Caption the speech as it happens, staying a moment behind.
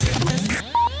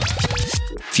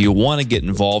you want to get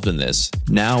involved in this,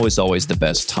 now is always the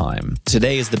best time.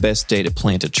 Today is the best day to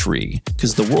plant a tree,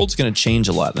 because the world's going to change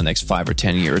a lot in the next 5 or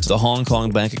 10 years. The Hong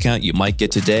Kong bank account you might get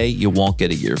today, you won't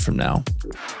get a year from now.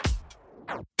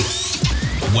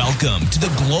 Welcome to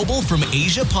the Global from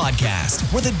Asia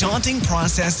podcast, where the daunting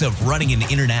process of running an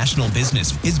international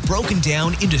business is broken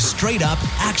down into straight up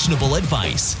actionable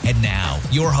advice. And now,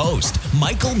 your host,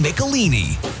 Michael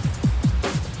Michelini.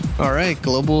 All right,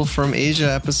 Global from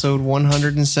Asia, episode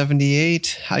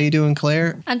 178. How you doing,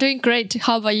 Claire? I'm doing great.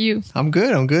 How about you? I'm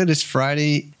good. It's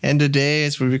Friday, end of day,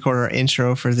 as we record our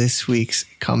intro for this week's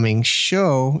coming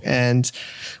show. And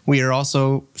we are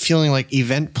also feeling like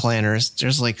event planners.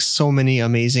 There's like so many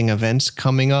amazing events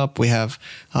coming up. We have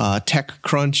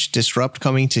TechCrunch Disrupt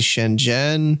coming to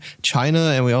Shenzhen, China,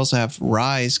 and we also have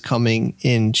Rise coming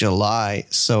in July.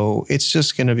 So it's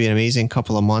just going to be an amazing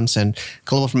couple of months. And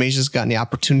Global from Asia's gotten the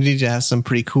opportunity to have some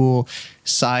pretty cool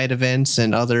side events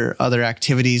and other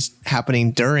activities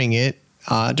happening during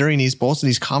both of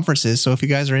these conferences. So if you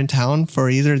guys are in town for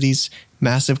either of these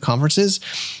massive conferences,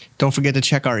 don't forget to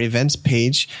check our events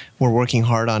page. We're working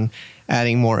hard on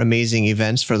adding more amazing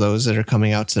events for those that are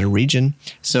coming out to the region.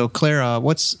 So Claire,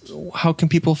 how can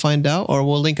people find out? Or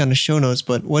we'll link on the show notes,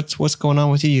 but what's going on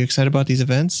with you? You excited about these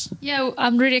events? Yeah,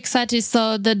 I'm really excited.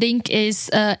 So the link is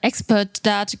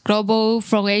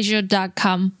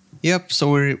expert.globalfromasia.com. Yep.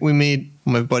 So we made,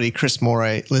 my buddy Chris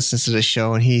Moray listens to the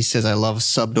show and he says, I love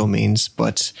subdomains,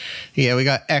 but yeah, we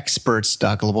got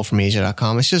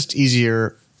experts.globalfromasia.com. It's just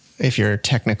easier if you're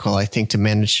technical, I think, to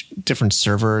manage different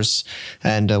servers,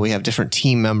 and we have different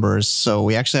team members. So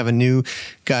we actually have a new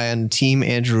guy on the team,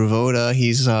 Andrew Voda.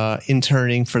 He's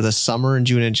interning for the summer in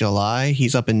June and July.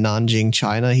 He's up in Nanjing,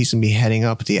 China. He's going to be heading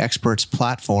up the Experts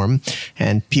platform,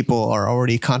 and people are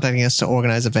already contacting us to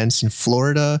organize events in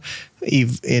Florida,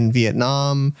 in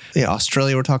Vietnam,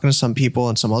 Australia. We're talking to some people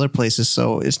and some other places.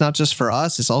 So it's not just for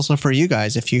us, it's also for you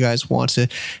guys. If you guys want to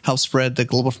help spread the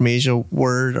Global from Asia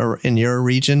word or in your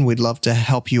region, we'd love to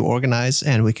help you organize,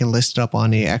 and we can list it up on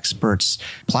the Experts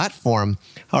platform.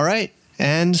 All right.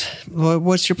 And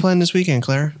what's your plan this weekend,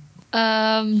 Claire?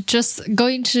 Just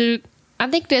going to, I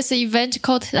think there's an event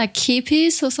called like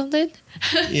Keepies or something.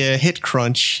 Yeah,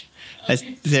 HitCrunch.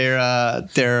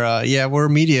 We're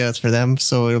media for them,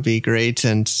 so it'll be great.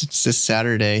 And it's this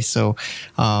Saturday, so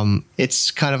it's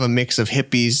kind of a mix of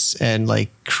hippies and like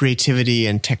creativity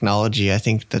and technology. I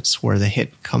think that's where the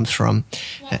hit comes from.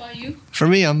 What about you? For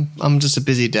me, I'm just a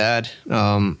busy dad.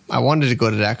 I wanted to go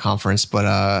to that conference, but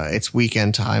it's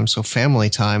weekend time, so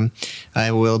family time.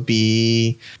 I will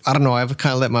be. I don't know. I've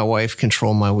kind of let my wife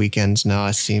control my weekends now.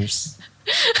 It seems.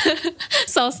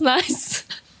 Sounds nice.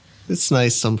 It's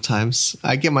nice sometimes.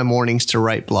 I get my mornings to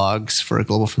write blogs for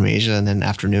Global from Asia, and then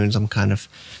afternoons I'm kind of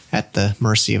at the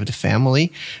mercy of the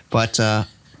family. But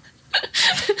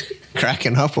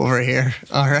cracking up over here.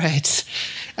 All right.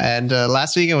 And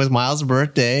last weekend was Miles'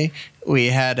 birthday. We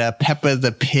had Peppa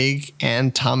the Pig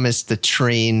and Thomas the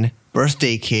Train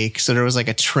birthday cake. So there was like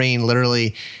a train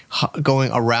literally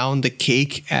going around the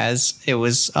cake as it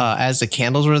was as the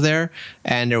candles were there,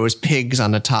 and there was pigs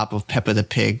on the top of Peppa the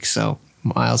Pig. So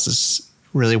Miles is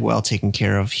really well taken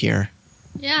care of here.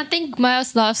 Yeah, I think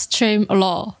Miles loves train a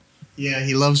lot. Yeah,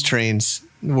 he loves trains.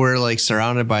 We're like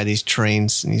surrounded by these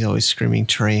trains, and he's always screaming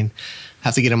train.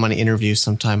 Have to get him on an interview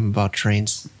sometime about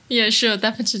trains. Yeah, sure,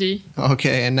 definitely.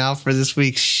 Okay, and now for this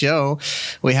week's show,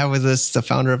 we have with us the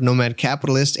founder of Nomad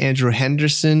Capitalist, Andrew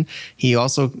Henderson. He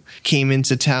also came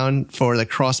into town for the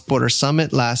Cross Border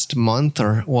Summit last month,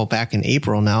 back in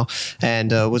April now,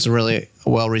 and was a really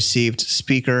well-received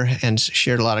speaker and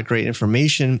shared a lot of great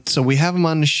information. So we have him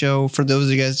on the show. For those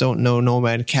of you guys who don't know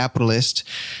Nomad Capitalist,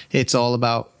 it's all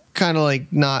about kind of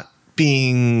like not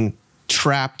being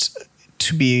trapped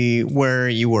to be where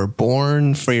you were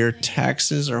born for your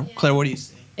taxes. Or Claire, what do you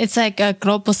say? It's like a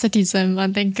global citizen.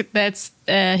 I think that's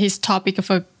his topic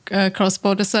for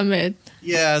Cross-Border Summit.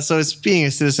 Yeah, so it's being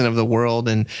a citizen of the world.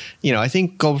 And, I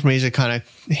think Global from Asia kind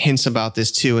of hints about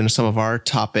this too in some of our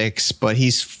topics, but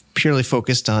he's purely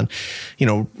focused on,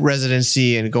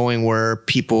 residency and going where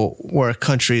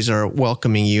countries are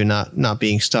welcoming you, not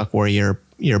being stuck where you're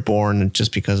born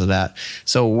just because of that.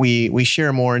 So we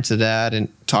share more into that and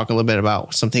talk a little bit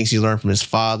about some things he learned from his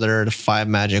father, the 5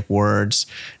 magic words,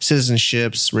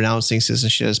 citizenships, renouncing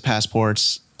citizenships,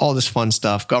 passports, all this fun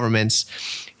stuff, governments.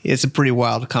 It's a pretty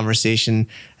wild conversation.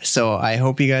 So I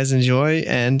hope you guys enjoy,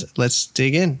 and let's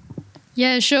dig in.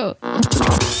 Yeah, sure.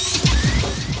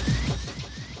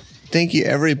 Thank you,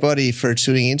 everybody, for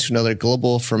tuning in to another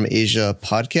Global from Asia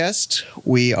podcast.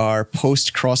 We are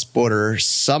post-cross-border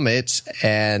summit,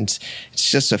 and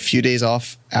it's just a few days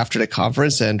off after the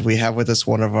conference, and we have with us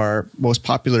one of our most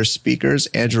popular speakers,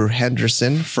 Andrew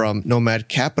Henderson from Nomad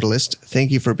Capitalist.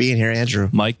 Thank you for being here, Andrew.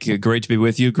 Mike, great to be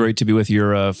with you. Great to be with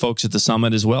your folks at the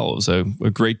summit as well. It was a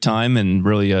great time and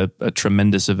really a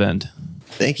tremendous event.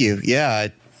 Thank you. Yeah,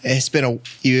 it's been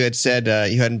you had said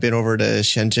you hadn't been over to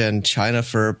Shenzhen, China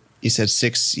for, you said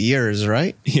 6 years,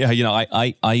 right? Yeah,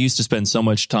 I used to spend so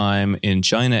much time in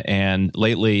China, and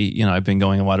lately, I've been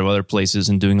going a lot of other places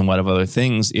and doing a lot of other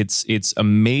things. It's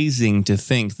amazing to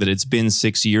think that it's been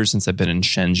 6 years since I've been in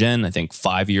Shenzhen. I think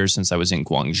 5 years since I was in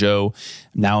Guangzhou.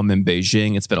 Now I'm in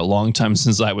Beijing. It's been a long time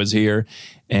since I was here.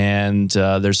 And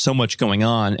there's so much going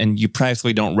on, and you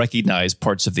practically don't recognize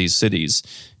parts of these cities.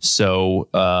 So,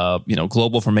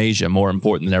 global from Asia, more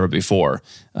important than ever before,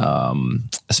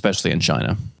 especially in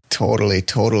China.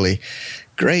 Totally.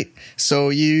 Great. So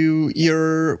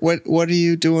you're what are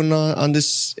you doing on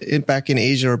this back in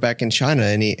Asia or back in China?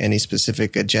 Any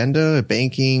specific agenda,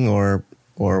 banking or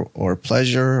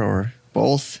pleasure or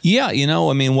both? Yeah,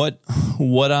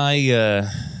 what I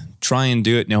try and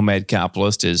do at Nomad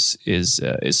Capitalist is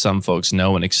some folks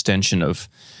know, an extension of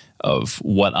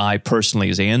what I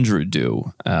personally as Andrew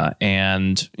do.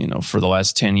 And for the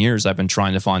last 10 years, I've been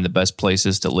trying to find the best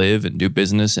places to live and do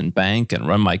business and bank and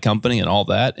run my company and all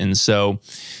that. And so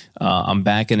I'm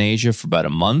back in Asia for about a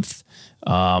month.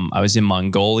 I was in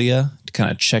Mongolia,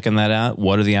 kind of checking that out.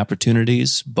 What are the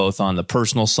opportunities, both on the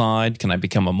personal side? Can I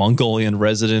become a Mongolian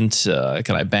resident?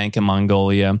 Can I bank in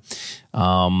Mongolia?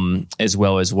 As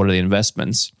well as what are the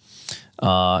investments?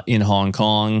 In Hong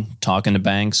Kong, talking to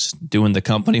banks, doing the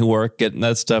company work, getting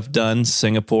that stuff done.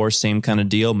 Singapore, same kind of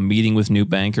deal, meeting with new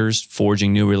bankers,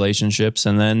 forging new relationships.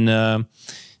 And then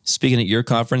speaking at your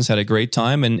conference, had a great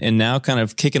time. And now kind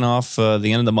of kicking off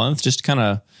the end of the month, just kind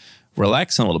of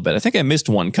relaxing a little bit. I think I missed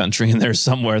one country in there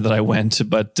somewhere that I went,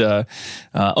 but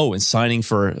and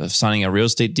signing a real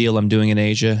estate deal I'm doing in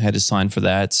Asia, had to sign for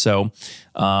that. So,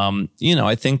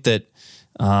 I think that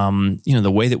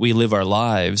the way that we live our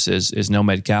lives as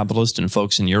Nomad Capitalist and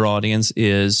folks in your audience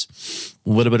is a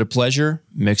little bit of pleasure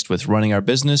mixed with running our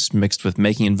business, mixed with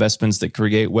making investments that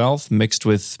create wealth, mixed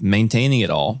with maintaining it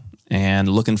all and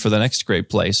looking for the next great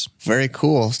place. Very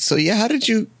cool. So how did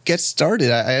you get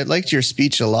started? I liked your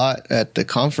speech a lot at the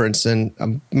conference, and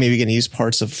I'm maybe going to use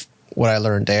parts of what I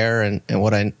learned there and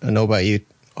what I know about you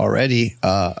already.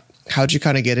 How'd you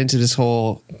kind of get into this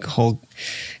whole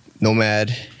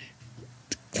Nomad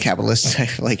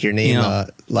Capitalist, like your name,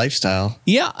 lifestyle?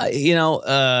 Yeah,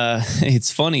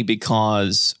 it's funny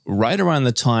because right around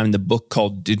the time the book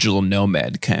called Digital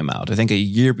Nomad came out, I think a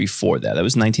year before that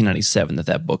was 1997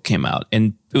 that book came out,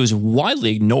 and it was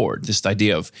widely ignored, this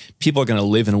idea of people are going to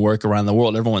live and work around the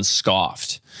world. Everyone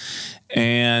scoffed.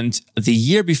 And the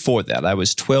year before that, I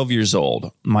was 12 years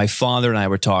old. My father and I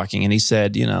were talking, and he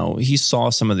said, he saw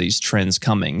some of these trends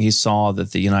coming. He saw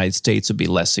that the United States would be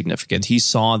less significant. He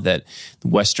saw that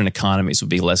Western economies would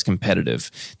be less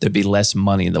competitive. There'd be less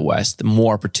money in the West,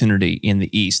 more opportunity in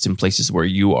the East, in places where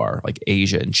you are, like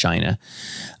Asia and China.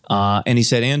 And he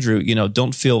said, Andrew,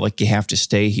 don't feel like you have to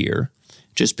stay here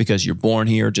just because you're born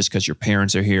here, just because your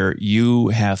parents are here. You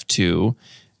have to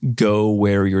go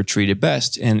where you're treated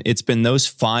best. And it's been those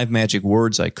 5 magic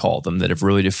words, I call them, that have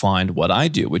really defined what I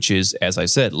do, which is, as I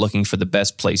said, looking for the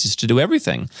best places to do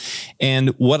everything. And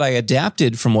what I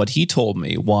adapted from what he told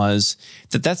me was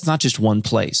that that's not just one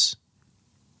place.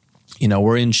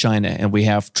 We're in China and we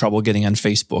have trouble getting on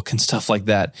Facebook and stuff like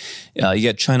that.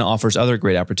 Yet China offers other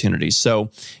great opportunities. So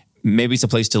maybe it's a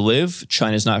place to live.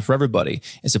 China's not for everybody.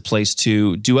 It's a place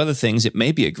to do other things. It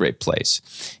may be a great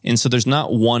place. And so there's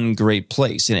not one great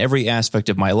place. In every aspect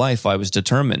of my life, I was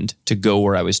determined to go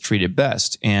where I was treated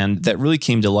best. And that really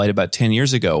came to light about 10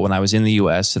 years ago when I was in the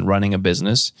U.S. and running a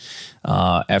business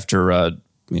after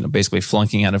basically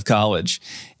flunking out of college.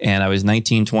 And I was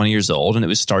 19, 20 years old, and it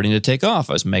was starting to take off.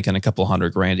 I was making a couple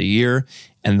 $100,000 a year.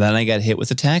 And then I got hit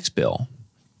with a tax bill.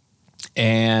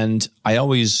 And I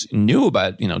always knew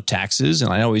about, taxes,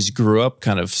 and I always grew up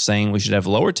kind of saying we should have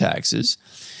lower taxes.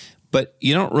 But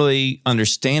you don't really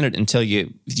understand it until you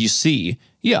see,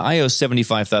 I owe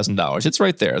 $75,000. It's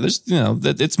right there. There's,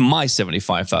 it's my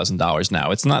 $75,000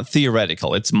 now. It's not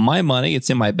theoretical. It's my money. It's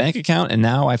in my bank account, and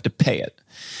now I have to pay it.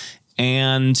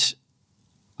 And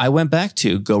I went back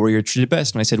to go where you're treated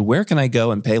best. And I said, where can I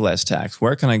go and pay less tax?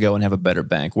 Where can I go and have a better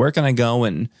bank? Where can I go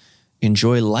and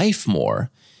enjoy life more?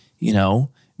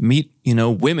 Meet,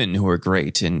 women who are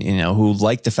great and, who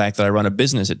like the fact that I run a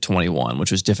business at 21,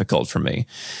 which was difficult for me.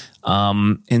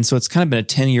 And so it's kind of been a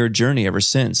 10-year journey ever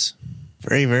since.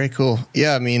 Very, very cool.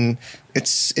 Yeah, I mean,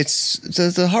 it's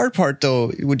the hard part,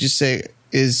 though, would you say,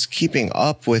 is keeping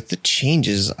up with the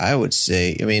changes, I would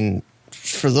say. I mean,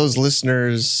 for those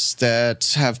listeners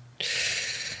that have,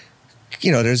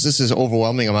 this is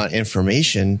overwhelming amount of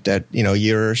information that,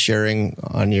 you're sharing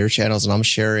on your channels and I'm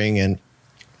sharing. And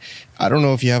I don't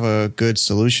know if you have a good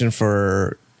solution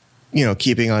for,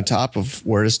 keeping on top of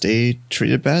where to stay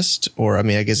treated best. Or, I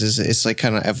mean, I guess it's like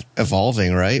kind of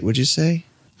evolving, right? Would you say?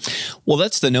 Well,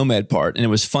 that's the nomad part. And it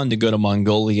was fun to go to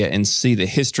Mongolia and see the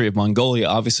history of Mongolia.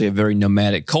 Obviously, a very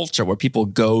nomadic culture where people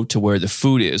go to where the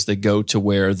food is. They go to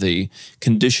where the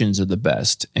conditions are the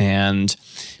best. And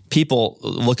people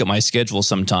look at my schedule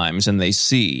sometimes and they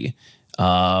see,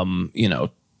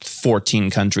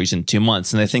 14 countries in 2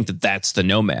 months, and they think that that's the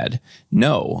nomad.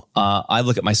 No, I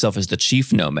look at myself as the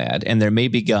chief nomad, and there may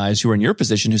be guys who are in your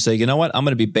position who say, you know what, I'm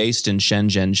going to be based in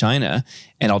Shenzhen, China,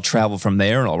 and I'll travel from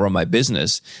there and I'll run my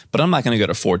business, but I'm not going to go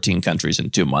to 14 countries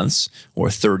in 2 months or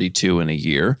 32 in a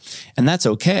year, and that's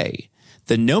okay.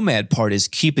 The nomad part is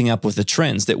keeping up with the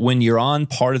trends, that when you're on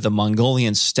part of the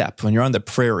Mongolian steppe, when you're on the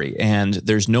prairie and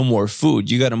there's no more food,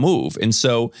 you got to move. And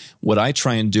so what I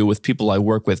try and do with people I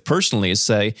work with personally is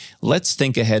say, let's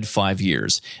think ahead 5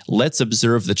 years. Let's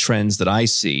observe the trends that I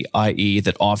see, i.e.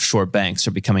 that offshore banks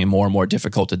are becoming more and more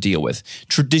difficult to deal with.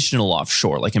 Traditional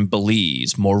offshore, like in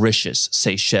Belize, Mauritius,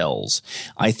 Seychelles.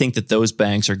 I think that those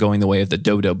banks are going the way of the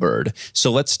dodo bird.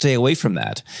 So let's stay away from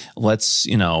that. Let's,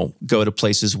 go to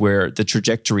places where the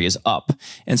trajectory is up.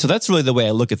 And so that's really the way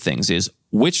I look at things is,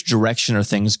 which direction are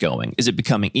things going? Is it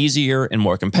becoming easier and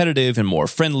more competitive and more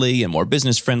friendly and more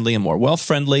business friendly and more wealth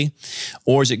friendly?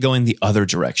 Or is it going the other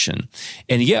direction?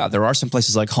 And yeah, there are some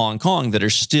places like Hong Kong that are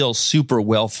still super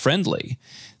wealth friendly,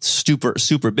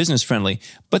 super business friendly,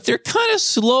 but they're kind of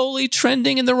slowly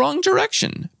trending in the wrong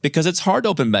direction because it's hard to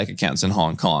open bank accounts in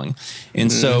Hong Kong. And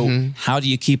so how do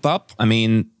you keep up? I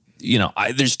mean,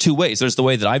 there's two ways. There's the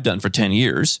way that I've done for 10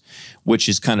 years, which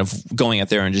is kind of going out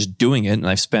there and just doing it. And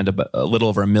I've spent a little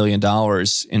over $1 million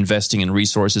investing in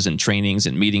resources and trainings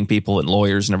and meeting people and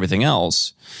lawyers and everything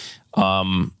else.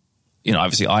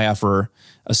 Obviously I offer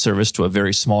a service to a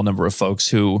very small number of folks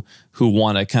who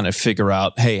want to kind of figure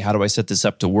out, hey, how do I set this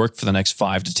up to work for the next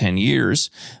 5 to 10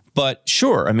 years? But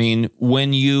sure, I mean,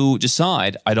 when you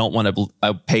decide, I don't want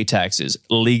to pay taxes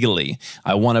legally,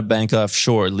 I want to bank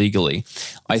offshore legally,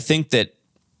 I think that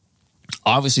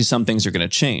obviously some things are going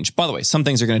to change. By the way, some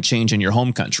things are going to change in your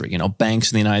home country.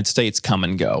 Banks in the United States come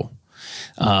and go.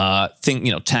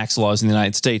 Tax laws in the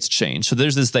United States change. So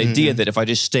there's this idea that if I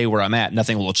just stay where I'm at,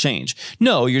 nothing will change.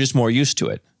 No, you're just more used to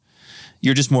it.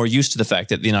 You're just more used to the fact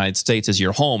that the United States is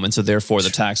your home, and so therefore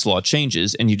the tax law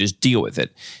changes, and you just deal with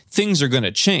it. Things are going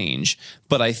to change,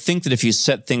 but I think that if you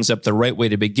set things up the right way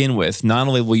to begin with, not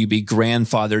only will you be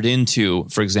grandfathered into,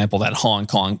 for example, that Hong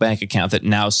Kong bank account that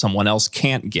now someone else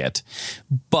can't get,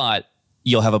 but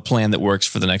you'll have a plan that works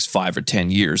for the next 5 or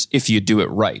 10 years if you do it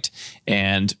right.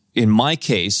 And in my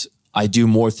case, I do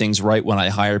more things right when I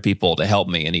hire people to help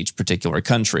me in each particular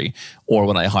country or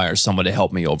when I hire someone to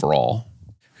help me overall.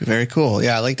 Very cool.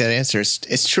 Yeah, I like that answer.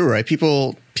 It's true, right?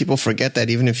 People forget that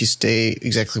even if you stay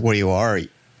exactly where you are,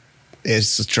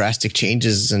 it's drastic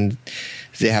changes and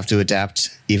they have to adapt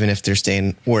even if they're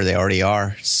staying where they already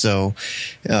are. So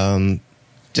I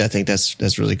think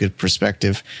that's really good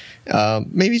perspective.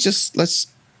 Maybe just let's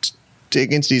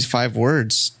dig into these 5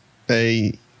 words.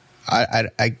 I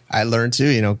learned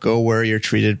to, go where you're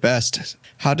treated best.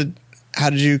 How did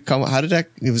you come?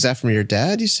 Was that from your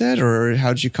dad, you said, or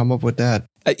how did you come up with that?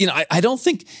 I don't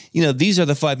think, these are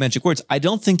the 5 magic words. I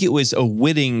don't think it was a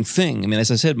witting thing. I mean, as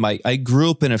I said, I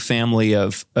grew up in a family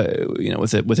of,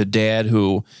 with a dad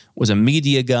who was a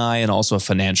media guy and also a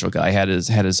financial guy, had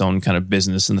his own kind of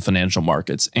business in the financial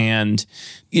markets. And,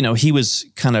 he was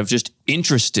kind of just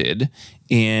interested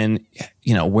in,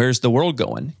 where's the world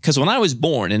going? Because when I was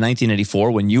born in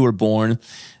 1984, when you were born,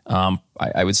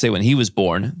 I would say when he was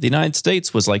born, the United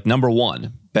States was like number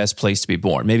 1 best place to be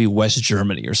born. Maybe West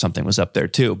Germany or something was up there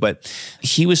too. But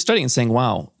he was studying and saying,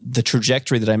 wow, the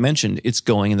trajectory that I mentioned, it's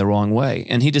going in the wrong way.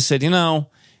 And he just said,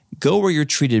 go where you're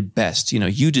treated best.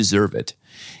 You deserve it.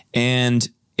 And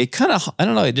it kind of, I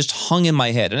don't know, it just hung in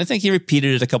my head. And I think he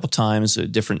repeated it a couple times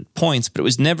at different points, but it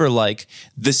was never like,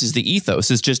 this is the ethos.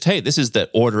 It's just, hey, this is the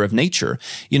order of nature.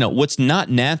 What's not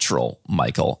natural,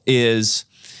 Michael, is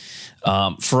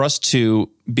for us to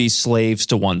be slaves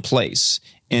to one place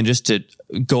and just to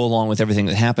go along with everything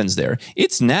that happens there.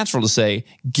 It's natural to say,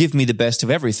 give me the best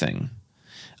of everything.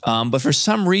 But for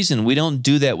some reason, we don't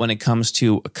do that when it comes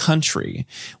to a country.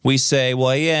 We say,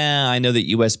 well, yeah, I know that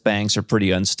U.S. banks are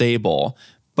pretty unstable,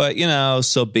 but,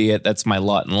 so be it. That's my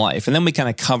lot in life. And then we kind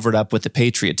of covered up with the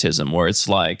patriotism where it's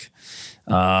like,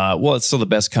 it's still the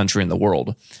best country in the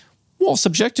world. Well,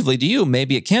 subjectively to you,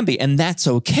 maybe it can be, and that's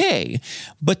okay.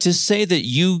 But to say that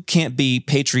you can't be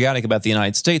patriotic about the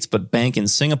United States, but bank in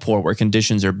Singapore where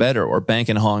conditions are better, or bank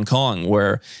in Hong Kong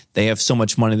where they have so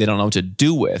much money they don't know what to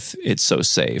do with, it's so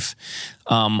safe.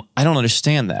 I don't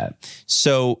understand that.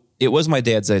 So it was my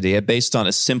dad's idea based on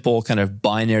a simple kind of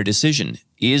binary decision.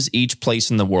 Is each place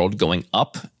in the world going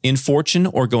up in fortune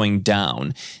or going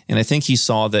down? And I think he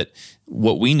saw that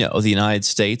what we know, the United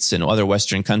States and other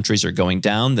Western countries are going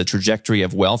down. The trajectory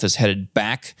of wealth is headed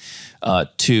back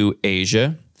to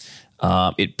Asia.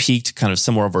 It peaked kind of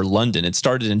somewhere over London. It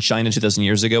started in China 2,000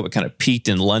 years ago. It kind of peaked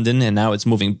in London, and now it's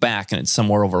moving back, and it's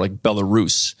somewhere over like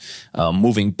Belarus,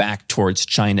 moving back towards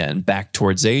China and back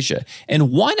towards Asia.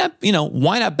 And why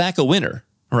not back a winner,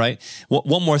 right?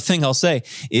 One more thing I'll say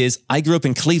is I grew up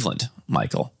in Cleveland,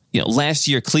 Michael. Last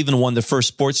year, Cleveland won the first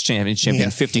sports championship in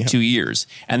 52 years.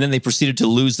 And then they proceeded to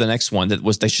lose the next one that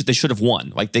was they should have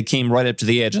won. Like they came right up to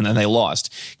the edge and then they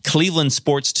lost. Cleveland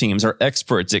sports teams are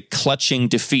experts at clutching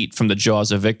defeat from the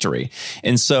jaws of victory.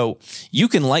 And so you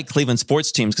can like Cleveland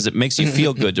sports teams because it makes you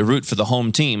feel good to root for the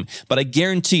home team. But I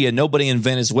guarantee you, nobody in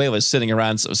Venezuela is sitting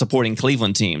around supporting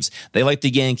Cleveland teams. They like the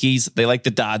Yankees. They like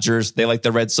the Dodgers. They like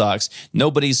the Red Sox.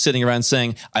 Nobody's sitting around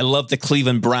saying, I love the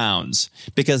Cleveland Browns,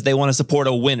 because they want to support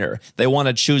a winner. They want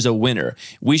to choose a winner.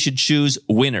 We should choose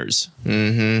winners.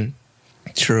 Mm-hmm.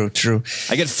 True.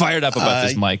 I get fired up about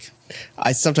this, Mike.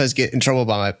 I sometimes get in trouble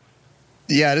by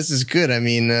this is good. I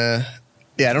mean, I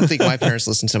don't think my parents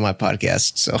listen to my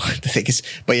podcast, so I think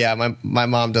my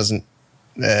mom doesn't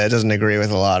agree with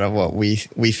a lot of what we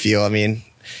feel. I mean,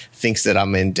 thinks that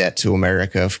I'm in debt to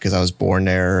America because I was born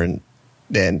there, and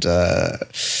I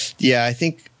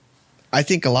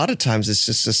think a lot of times it's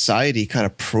just society kind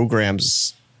of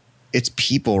programs its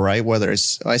people, right? Whether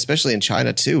it's, especially in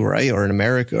China too, right? Or in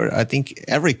America. I think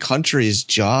every country's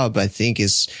job, I think,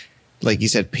 is, like you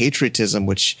said, patriotism,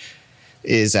 which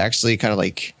is actually kind of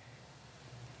like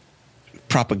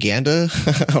propaganda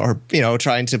or,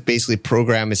 trying to basically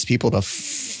program its people to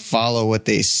follow what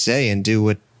they say and do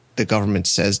what the government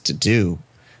says to do.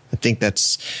 I think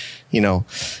that's,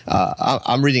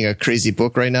 I'm reading a crazy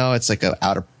book right now. It's like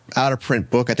out of print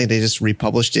book. I think they just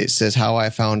republished it. It says How I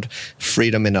Found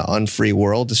Freedom in an Unfree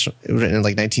World. It's written in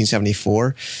like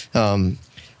 1974.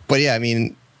 But yeah, I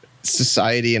mean,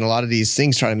 society and a lot of these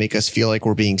things try to make us feel like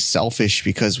we're being selfish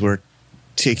because we're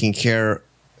taking care,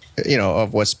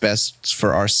 of what's best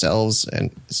for ourselves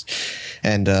and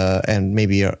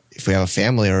maybe if we have a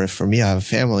family, or if for me, I have a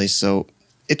family. So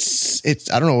it's,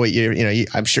 I don't know what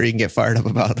I'm sure you can get fired up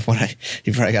about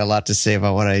you probably got a lot to say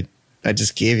about what I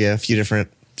just gave you, a few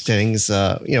different things.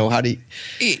 How do you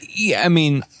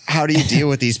deal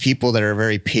with these people that are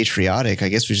very patriotic? I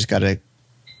guess we just got to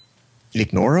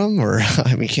ignore them, or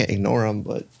we can't ignore them,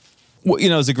 but. Well,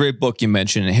 it's a great book you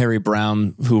mentioned. Harry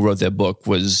Brown, who wrote that book,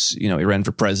 was, he ran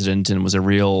for president and was a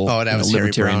real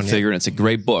libertarian figure. And it's a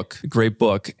great book.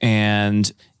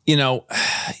 And,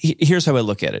 here's how I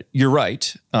look at it. You're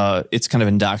right. It's kind of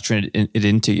indoctrinated it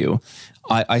into you.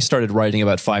 I started writing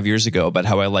about 5 years ago about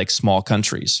how I like small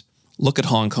countries. Look at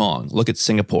Hong Kong. Look at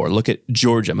Singapore. Look at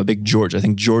Georgia. I'm a big Georgia. I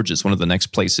think Georgia is one of the next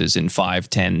places in 5,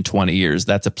 10, 20 years.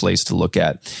 That's a place to look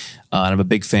at. And I'm a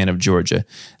big fan of Georgia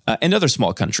and other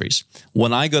small countries.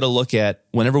 When I go to look at,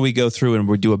 whenever we go through and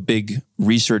we do a big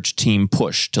research team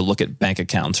push to look at bank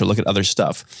accounts or look at other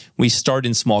stuff, we start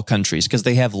in small countries because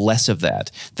they have less of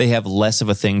that. They have less of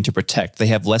a thing to protect. They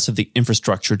have less of the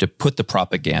infrastructure to put the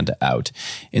propaganda out.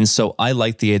 And so I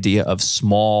like the idea of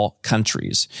small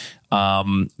countries.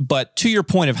 But to your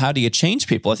point of how do you change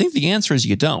people, I think the answer is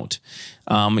you don't.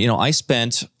 I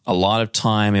spent a lot of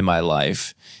time in my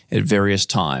life at various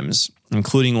times,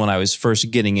 including when I was first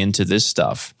getting into this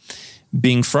stuff,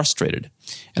 being frustrated.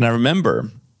 And I remember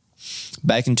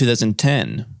back in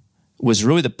 2010 was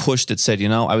really the push that said,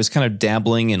 I was kind of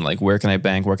dabbling in like, where can I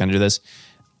bank? Where can I do this?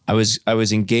 I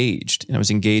was engaged, and I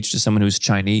was engaged to someone who's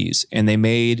Chinese, and they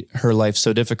made her life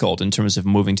so difficult in terms of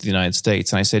moving to the United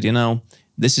States. And I said,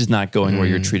 this is not going where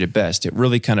you're treated best. It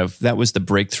really that was the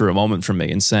breakthrough moment for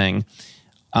me in saying,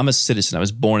 I'm a citizen. I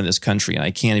was born in this country, and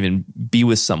I can't even be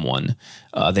with someone.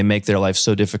 They make their life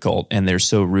so difficult, and they're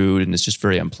so rude, and it's just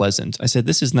very unpleasant. I said,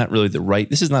 this is not really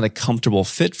this is not a comfortable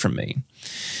fit for me.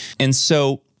 And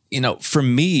so, for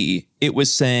me, it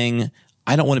was saying,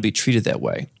 I don't want to be treated that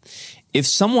way. If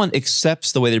someone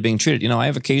accepts the way they're being treated, I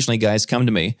have occasionally guys come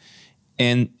to me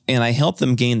And I help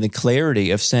them gain the clarity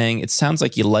of saying, it sounds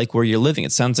like you like where you're living.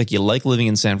 It sounds like you like living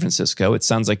in San Francisco. It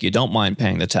sounds like you don't mind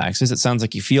paying the taxes. It sounds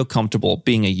like you feel comfortable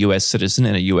being a U.S. citizen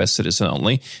and a U.S. citizen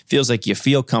only. Feels like you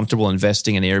feel comfortable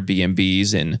investing in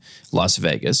Airbnbs in Las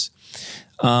Vegas.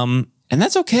 And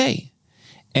that's okay.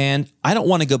 And I don't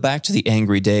want to go back to the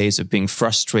angry days of being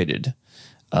frustrated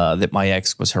that my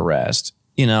ex was harassed.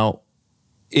 You know,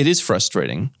 it is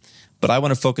frustrating. But I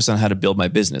want to focus on how to build my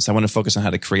business. I want to focus on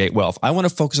how to create wealth. I want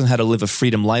to focus on how to live a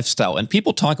freedom lifestyle. And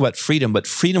people talk about freedom, but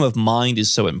freedom of mind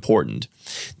is so important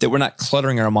that we're not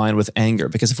cluttering our mind with anger.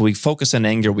 Because if we focus on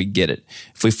anger, we get it.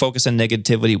 If we focus on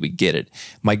negativity, we get it.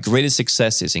 My greatest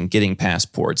successes in getting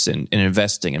passports and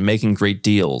investing and making great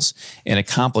deals and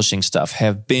accomplishing stuff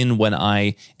have been when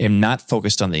I am not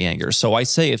focused on the anger. So I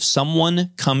say, if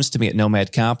someone comes to me at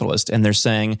Nomad Capitalist and they're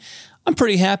saying, I'm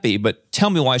pretty happy, but tell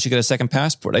me why I should get a second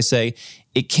passport. I say,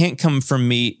 it can't come from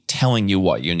me telling you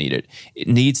what you need it. It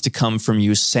needs to come from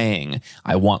you saying,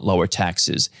 I want lower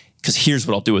taxes because here's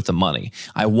what I'll do with the money.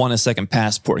 I want a second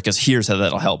passport because here's how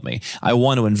that'll help me. I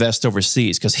want to invest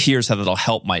overseas because here's how that'll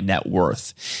help my net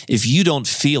worth. If you don't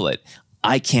feel it,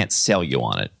 I can't sell you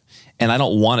on it. And I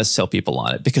don't want to sell people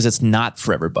on it because it's not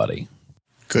for everybody.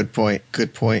 Good point.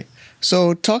 Good point.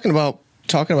 So talking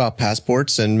about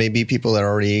passports and maybe people that are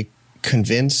already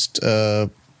convinced,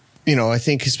 you know, I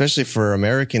think especially for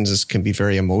Americans, this can be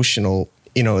very emotional.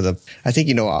 You know, I think,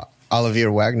 you know, Olivier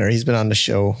Wagner, he's been on the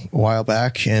show a while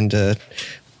back and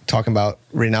talking about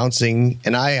renouncing.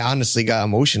 And I honestly got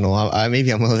emotional.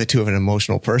 Maybe I'm a little bit too of an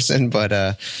emotional person,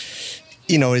 but,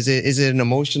 you know, is it an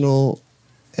emotional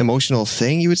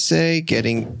thing, you would say,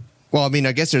 well, I mean,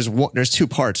 I guess there's two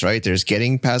parts, right? There's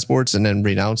getting passports and then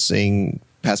renouncing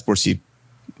passports you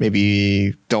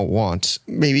maybe don't want.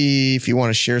 Maybe if you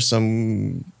want to share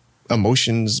some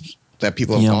emotions that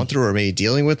people have gone through, or maybe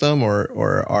dealing with them, or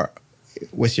are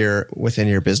within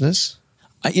your business.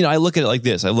 I look at it like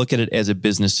this. I look at it as a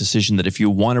business decision that if you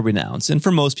want to renounce, and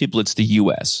for most people, it's the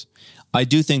U.S. I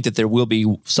do think that there will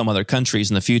be some other countries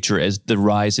in the future as the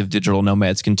rise of digital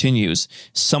nomads continues.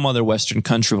 Some other Western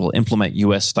country will implement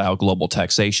U.S.-style global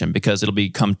taxation because it'll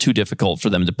become too difficult for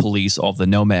them to police all the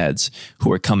nomads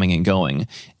who are coming and going.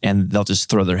 And they'll just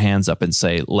throw their hands up and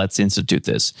say, let's institute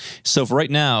this. So for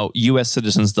right now, U.S.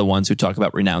 citizens are the ones who talk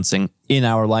about renouncing. In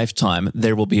our lifetime,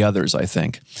 there will be others, I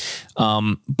think.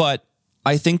 But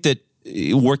I think that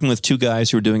working with two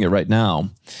guys who are doing it right now,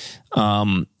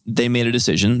 they made a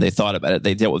decision. They thought about it.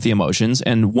 They dealt with the emotions.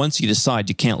 And once you decide,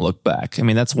 you can't look back. I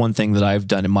mean, that's one thing that I've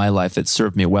done in my life that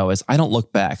served me well is I don't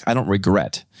look back. I don't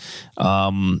regret.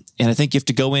 And I think you have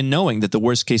to go in knowing that the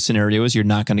worst case scenario is you're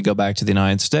not going to go back to the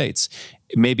United States.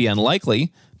 It may be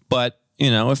unlikely, but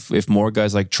you know, if more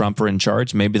guys like Trump are in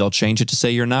charge, maybe they'll change it to say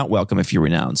you're not welcome if you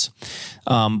renounce.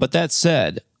 But that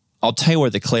said, I'll tell you where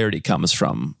the clarity comes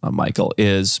from, Michael,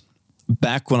 is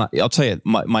back when I'll tell you,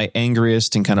 my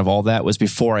angriest and kind of all that was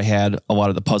before I had a lot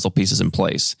of the puzzle pieces in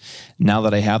place. Now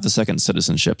that I have the second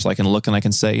citizenship, so I can look and I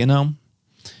can say, you know,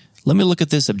 let me look at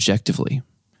this objectively.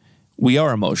 We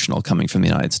are emotional coming from the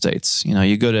United States. You know,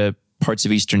 you go to parts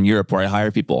of Eastern Europe where I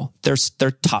hire people.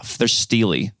 They're tough. They're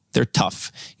steely. They're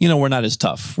tough. You know, we're not as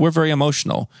tough. We're very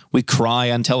emotional. We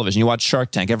cry on television. You watch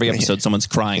Shark Tank. Every episode, someone's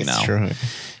crying now. True.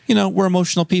 You know, we're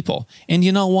emotional people. And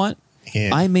you know what?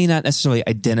 Yeah. I may not necessarily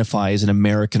identify as an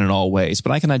American in all ways,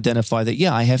 but I can identify that,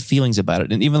 yeah, I have feelings about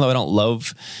it. And even though I don't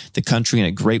love the country in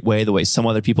a great way, the way some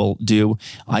other people do,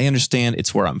 I understand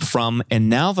it's where I'm from. And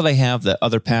now that I have the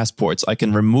other passports, I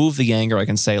can remove the anger. I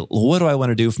can say, what do I want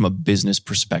to do from a business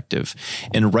perspective?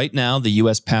 And right now, the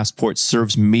U.S. passport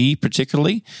serves me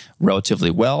particularly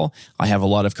relatively well. I have a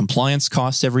lot of compliance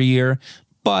costs every year.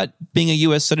 But being a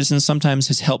U.S. citizen sometimes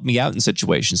has helped me out in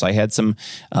situations. I had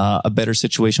a better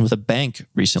situation with a bank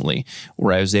recently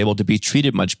where I was able to be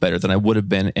treated much better than I would have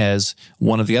been as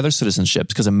one of the other citizenships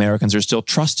because Americans are still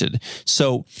trusted.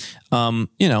 So,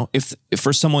 you know, if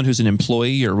for someone who's an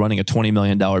employee or running a $20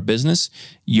 million business,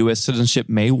 U.S. citizenship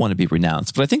may want to be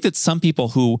renounced. But I think that some people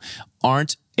who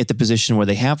aren't at the position where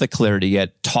they have the clarity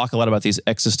yet talk a lot about these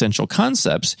existential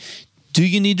concepts. Do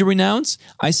you need to renounce?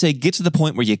 I say get to the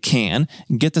point where you can,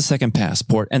 get the second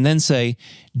passport, and then say,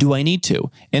 do I need to?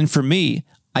 And for me,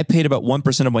 I paid about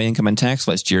 1% of my income in tax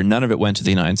last year. None of it went to the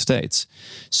United States.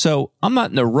 So I'm not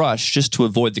in a rush just to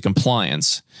avoid the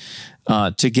compliance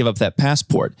to give up that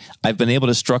passport. I've been able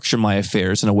to structure my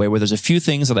affairs in a way where there's a few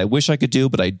things that I wish I could do,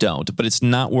 but I don't. But it's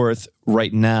not worth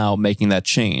right now making that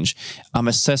change. I'm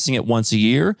assessing it once a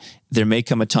year. There may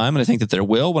come a time, and I think that there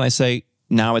will, when I say,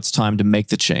 Now it's time to make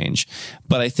the change.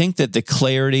 But I think that the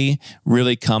clarity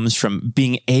really comes from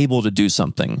being able to do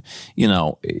something.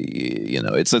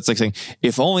 It's like saying,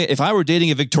 if I were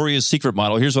dating a Victoria's Secret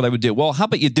model, here's what I would do. Well, how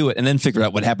about you do it and then figure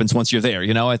out what happens once you're there?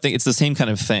 I think it's the same kind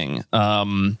of thing.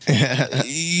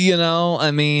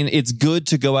 It's good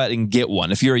to go out and get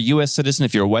one. If you're a U.S. citizen,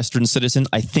 if you're a Western citizen,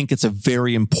 I think it's a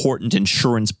very important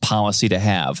insurance policy to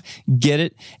have. Get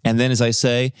it, and then, as I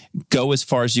say, go as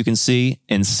far as you can see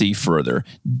and see further.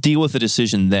 Deal with the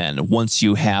decision then, once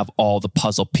you have all the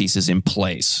puzzle pieces in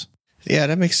place. Yeah,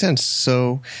 that makes sense.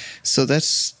 So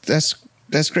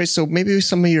that's great. So maybe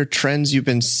some of your trends you've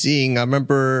been seeing. I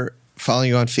remember following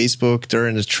you on Facebook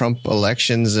during the Trump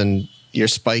elections and your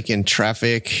spike in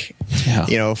traffic,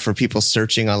 for people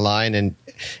searching online, and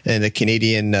the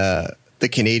Canadian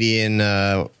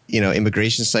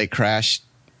immigration site crashed.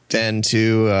 Then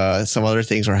too, some other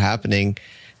things were happening.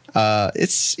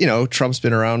 It's Trump's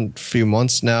been around a few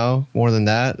months now, more than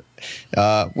that.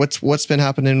 What's been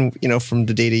happening, from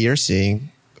the data you're seeing,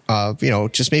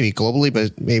 just maybe globally,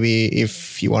 but maybe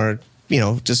if you want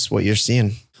to, just what you're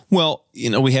seeing. Well,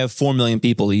 we have 4 million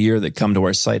people a year that come to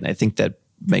our site, and I think that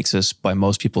makes us, by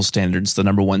most people's standards, the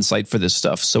number one site for this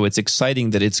stuff. So it's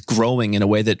exciting that it's growing in a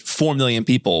way that 4 million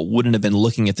people wouldn't have been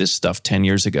looking at this stuff 10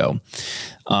 years ago.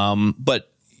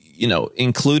 But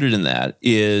included in that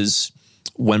is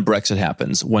when Brexit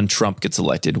happens, when Trump gets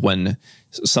elected, when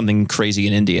something crazy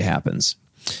in India happens,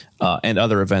 and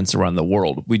other events around the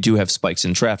world. We do have spikes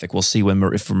in traffic. We'll see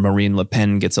if Marine Le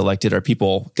Pen gets elected. Are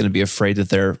people going to be afraid that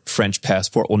their French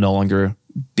passport will no longer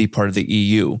be part of the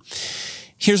EU?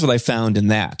 Here's what I found in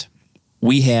that.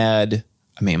 We had,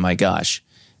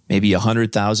 maybe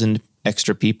 100,000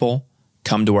 extra people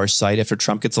come to our site after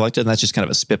Trump gets elected, and that's just kind of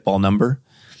a spitball number.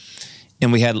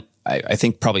 And we had, I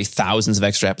think, probably thousands of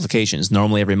extra applications.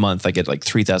 Normally every month I get like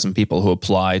 3,000 people who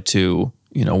apply to,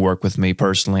 work with me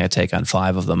personally. I take on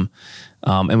 5 of them.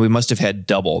 And we must have had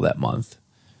double that month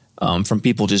from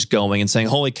people just going and saying,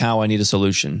 holy cow, I need a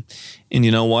solution. And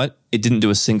you know what? It didn't do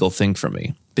a single thing for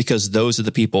me, because those are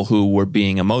the people who were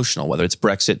being emotional, whether it's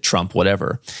Brexit, Trump,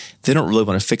 whatever. They don't really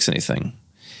want to fix anything.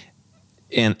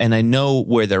 And I know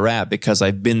where they're at because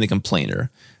I've been the complainer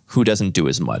who doesn't do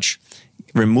as much.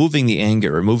 Removing the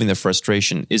anger, removing the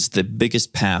frustration is the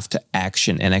biggest path to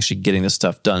action and actually getting the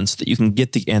stuff done so that you can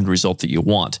get the end result that you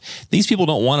want. These people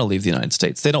don't want to leave the United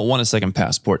States. They don't want a second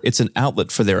passport. It's an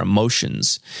outlet for their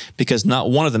emotions, because not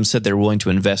one of them said they're willing to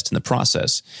invest in the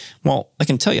process. Well, I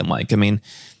can tell you, Mike,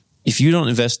 if you don't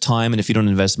invest time and if you don't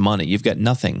invest money, you've got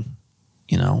nothing.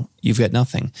 You've got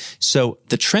nothing. So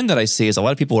the trend that I see is a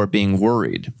lot of people are being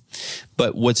worried.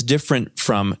 But what's different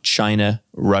from China,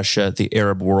 Russia, the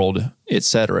Arab world, et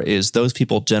cetera, is those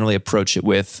people generally approach it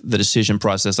with the decision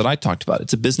process that I talked about.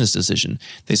 It's a business decision.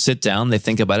 They sit down, they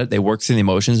think about it, they work through the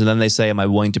emotions, and then they say, am I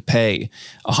willing to pay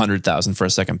 $100,000 for a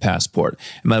second passport?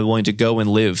 Am I willing to go and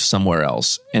live somewhere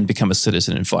else and become a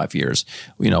citizen in 5 years?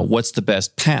 What's the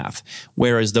best path?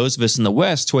 Whereas those of us in the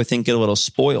West, who I think get a little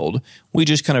spoiled, we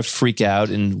just kind of freak out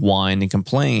and whine and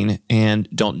complain and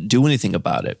don't do anything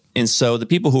about it. And so the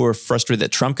people who are frustrated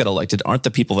that Trump got elected aren't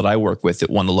the people that I work with that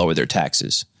want to lower their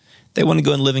taxes. They want to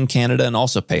go and live in Canada and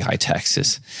also pay high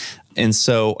taxes. And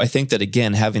so I think that,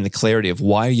 again, having the clarity of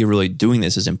why are you really doing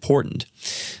this is important.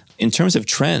 In terms of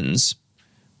trends,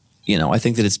 I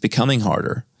think that it's becoming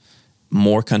harder.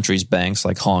 More countries, banks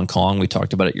like Hong Kong, we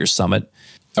talked about at your summit,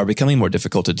 are becoming more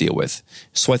difficult to deal with.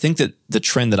 So I think that the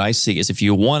trend that I see is if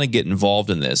you want to get involved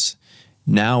in this,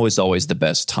 now is always the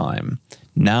best time.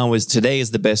 Today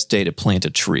is the best day to plant a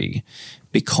tree,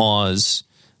 because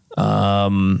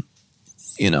the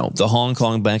Hong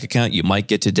Kong bank account you might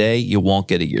get today, you won't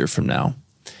get a year from now.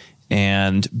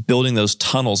 And building those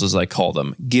tunnels, as I call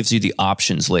them, gives you the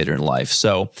options later in life.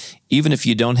 So even if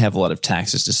you don't have a lot of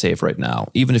taxes to save right now,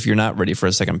 even if you're not ready for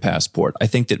a second passport, I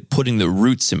think that putting the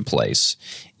roots in place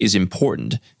is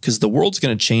important, because the world's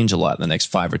going to change a lot in the next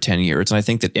 5 or 10 years. And I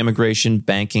think that immigration,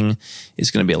 banking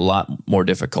is going to be a lot more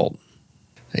difficult.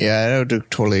 Yeah, I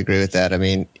would totally agree with that.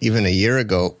 Even a year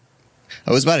ago,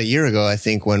 it was about a year ago, I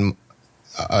think, when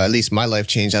at least my life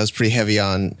changed. I was pretty heavy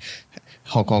on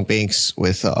Hong Kong banks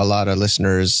with a lot of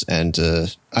listeners, and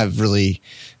I've really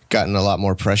gotten a lot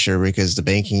more pressure because the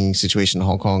banking situation in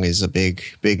Hong Kong is a big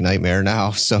nightmare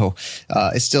now. So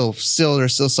it's still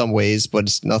there's still some ways, but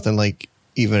it's nothing like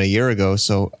even a year ago.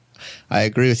 So I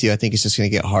agree with you. I think it's just going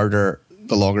to get harder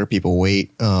the longer people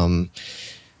wait.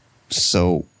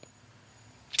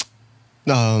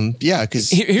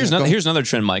 Because here's another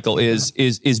trend, Michael,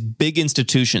 is big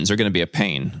institutions are going to be a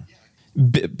pain.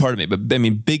 Pardon me, but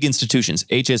big institutions.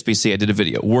 HSBC, I did a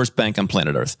video, worst bank on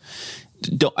planet Earth.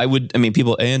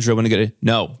 People, Andrew, I want to go to,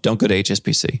 no, don't go to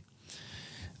HSBC.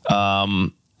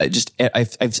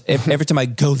 Every time I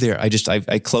go there,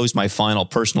 I close my final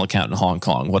personal account in Hong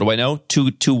Kong. What do I know?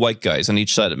 Two white guys on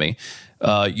each side of me.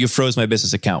 You froze my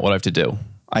business account. What do I have to do?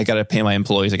 I got to pay my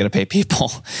employees. I got to pay people.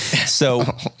 So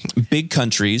big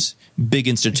countries, big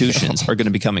institutions are going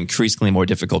to become increasingly more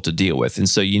difficult to deal with. And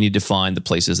so you need to find the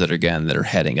places that are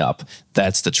heading up.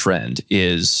 That's the trend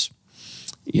is,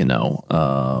 people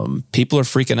are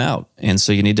freaking out. And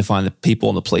so you need to find the people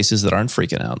in the places that aren't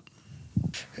freaking out.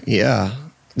 Yeah,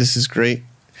 this is great.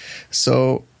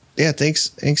 So yeah,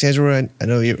 thanks, Andrew. I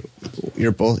know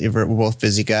we're both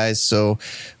busy guys. So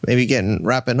maybe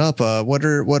wrapping up. What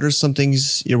are some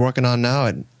things you're working on now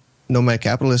at Nomad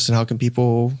Capitalist, and how can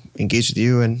people engage with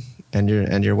you and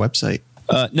your website?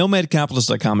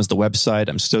 Nomadcapitalist.com is the website.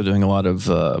 I'm still doing a lot of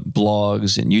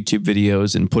blogs and YouTube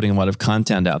videos and putting a lot of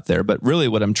content out there. But really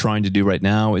what I'm trying to do right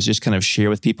now is just kind of share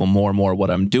with people more and more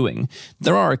what I'm doing.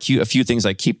 There are a few things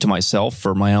I keep to myself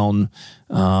for my own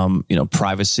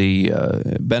privacy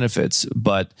benefits.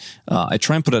 But I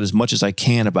try and put out as much as I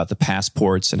can about the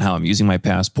passports and how I'm using my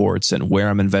passports and where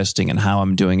I'm investing and how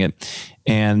I'm doing it.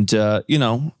 And,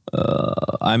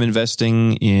 I'm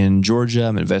investing in Georgia.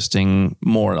 I'm investing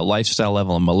more at a lifestyle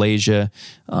level in Malaysia.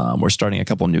 We're starting a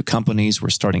couple of new companies. We're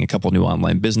starting a couple of new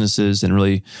online businesses and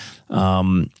really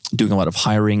doing a lot of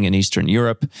hiring in Eastern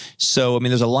Europe. So,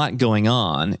 there's a lot going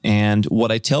on. And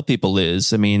what I tell people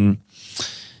is,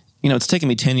 it's taken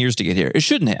me 10 years to get here. It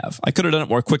shouldn't have. I could have done it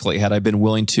more quickly had I been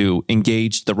willing to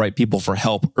engage the right people for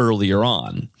help earlier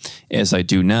on, as I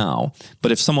do now.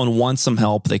 But if someone wants some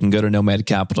help, they can go to Nomad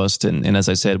Capitalist. And as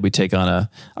I said, we take on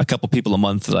a couple people a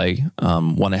month that I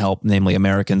want to help, namely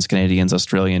Americans, Canadians,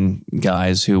 Australian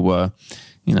guys who,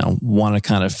 want to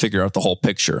kind of figure out the whole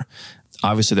picture.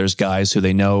 Obviously, there's guys who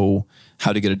they know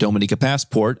how to get a Dominica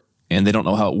passport, and they don't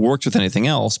know how it works with anything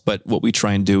else. But what we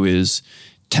try and do is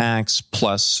tax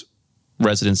plus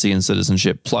residency and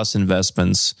citizenship plus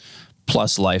investments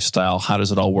plus lifestyle. How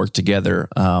does it all work together?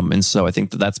 And so I think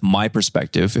that's my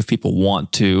perspective. If people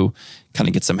want to kind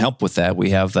of get some help with that, we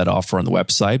have that offer on the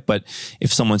website. But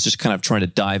if someone's just kind of trying to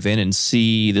dive in and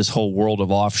see this whole world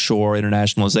of offshore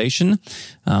internationalization,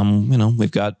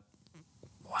 we've got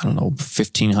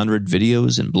 1,500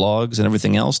 videos and blogs and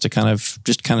everything else to kind of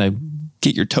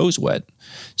get your toes wet.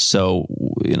 So,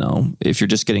 if you're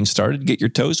just getting started, get your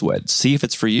toes wet, see if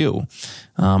it's for you.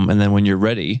 And then when you're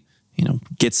ready,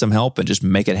 get some help and just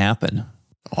make it happen.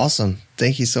 Awesome.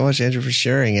 Thank you so much, Andrew, for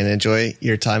sharing, and enjoy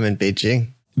your time in Beijing.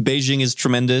 Beijing is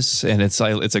tremendous, and it's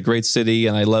a great city.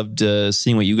 And I loved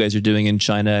seeing what you guys are doing in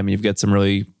China. You've got some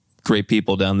really great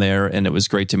people down there, and it was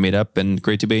great to meet up and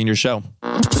great to be in your show.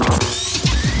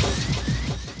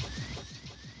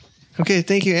 Okay,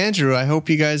 thank you, Andrew. I hope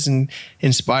you guys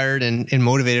inspired and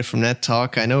motivated from that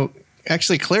talk. I know,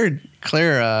 actually,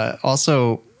 Claire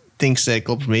also thinks that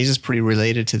global from Asia is pretty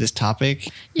related to this topic.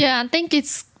 Yeah, I think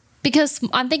it's because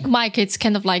Mike is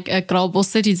kind of like a global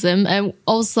citizen, and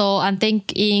also I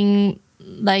think I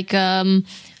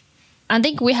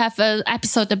think we have an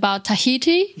episode about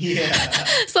Tahiti. Yeah.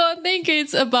 So I think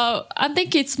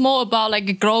it's more about like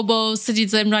a global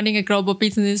citizen running a global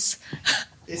business.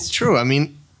 It's true.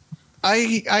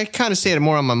 I kind of say it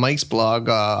more on my Mike's blog,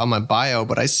 on my bio,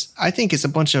 but I think it's a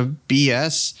bunch of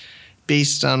BS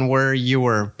based on where you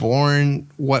were born,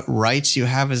 what rights you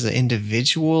have as an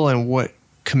individual, and what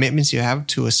commitments you have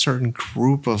to a certain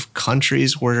group of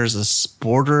countries where there's a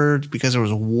border because there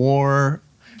was a war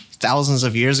thousands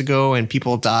of years ago and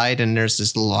people died and there's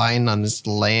this line on this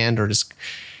land or this.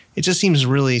 It just seems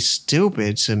really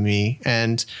stupid to me.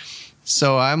 And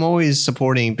so I'm always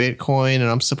supporting Bitcoin, and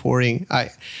I'm supporting. I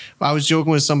was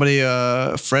joking with somebody,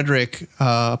 Frederick,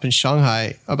 up in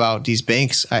Shanghai, about these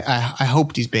banks. I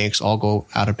hope these banks all go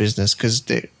out of business because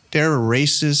they're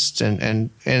racist and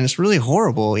it's really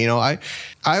horrible.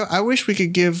 I wish we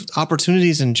could give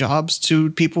opportunities and jobs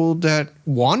to people that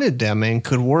wanted them and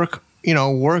could work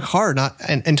hard. Not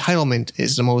and entitlement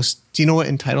is the most. Do you know what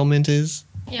entitlement is?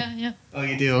 Yeah. Oh,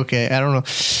 you do? Okay. I don't know.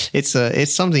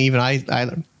 It's something even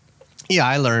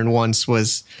I learned once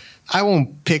was I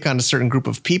won't pick on a certain group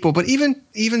of people, but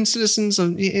even citizens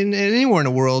anywhere in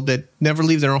the world that never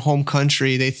leave their home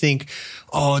country, they think,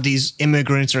 oh, these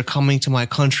immigrants are coming to my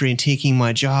country and taking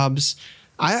my jobs.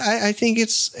 I think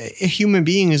it's a human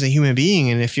being is a human being,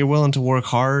 and if you're willing to work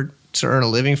hard to earn a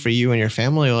living for you and your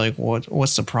family, like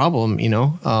what's the problem,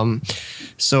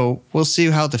 So we'll see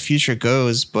how the future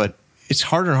goes, but it's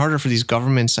harder and harder for these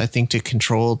governments, I think, to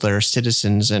control their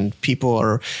citizens, and people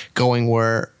are going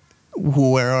where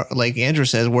where, like Andrew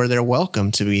says, where they're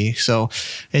welcome to be. So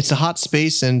it's a hot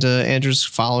space, and Andrew's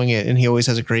following it, and he always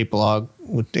has a great blog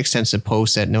with extensive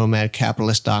posts at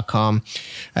nomadcapitalist.com.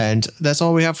 And that's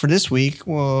all we have for this week.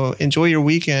 Well, enjoy your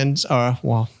weekend.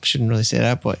 Well, shouldn't really say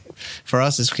that, but for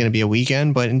us, it's going to be a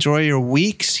weekend. But enjoy your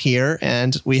weeks here,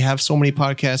 and we have so many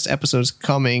podcast episodes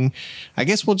coming. I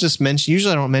guess we'll just mention.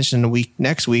 Usually, I don't mention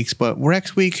next week's, but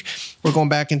next week we're going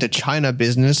back into China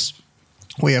business.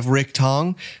 We have Rick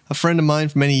Tong, a friend of mine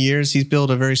for many years. He's built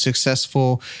a very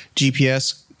successful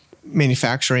GPS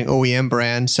manufacturing OEM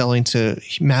brand, selling to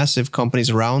massive companies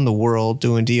around the world,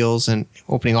 doing deals and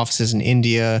opening offices in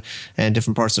India and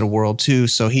different parts of the world too.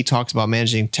 So he talks about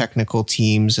managing technical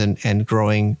teams and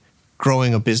growing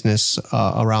a business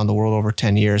around the world over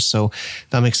 10 years. So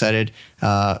I'm excited.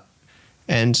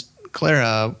 And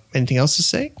Claire, anything else to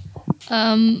say?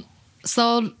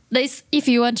 So if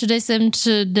you want to listen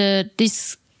to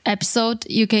this episode,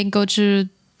 you can go to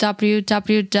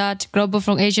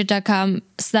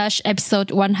www.globalfromasia.com/episode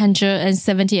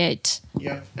 178.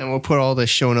 Yeah, and we'll put all the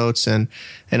show notes and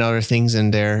other things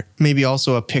in there. Maybe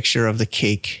also a picture of the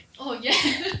cake. Oh yeah,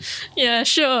 yeah,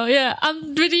 sure, yeah.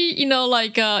 I'm really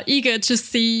eager to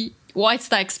see White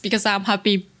Stacks because I'm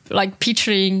happy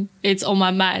picturing it on my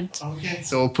mind. Okay,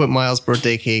 so we'll put Miles'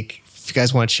 birthday cake. If you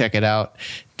guys want to check it out.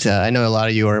 I know a lot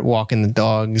of you are walking the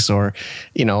dogs or,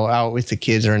 out with the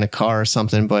kids or in a car or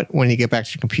something. But when you get back to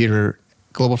your computer,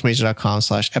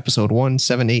 globalfromasia.com/episode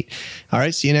 178. All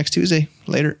right. See you next Tuesday.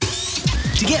 Later.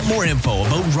 To get more info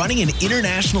about running an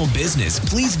international business,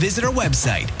 please visit our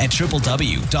website at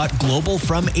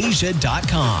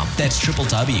www.globalfromasia.com. That's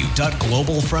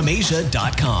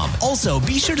www.globalfromasia.com. Also,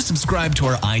 be sure to subscribe to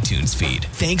our iTunes feed.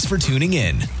 Thanks for tuning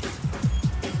in.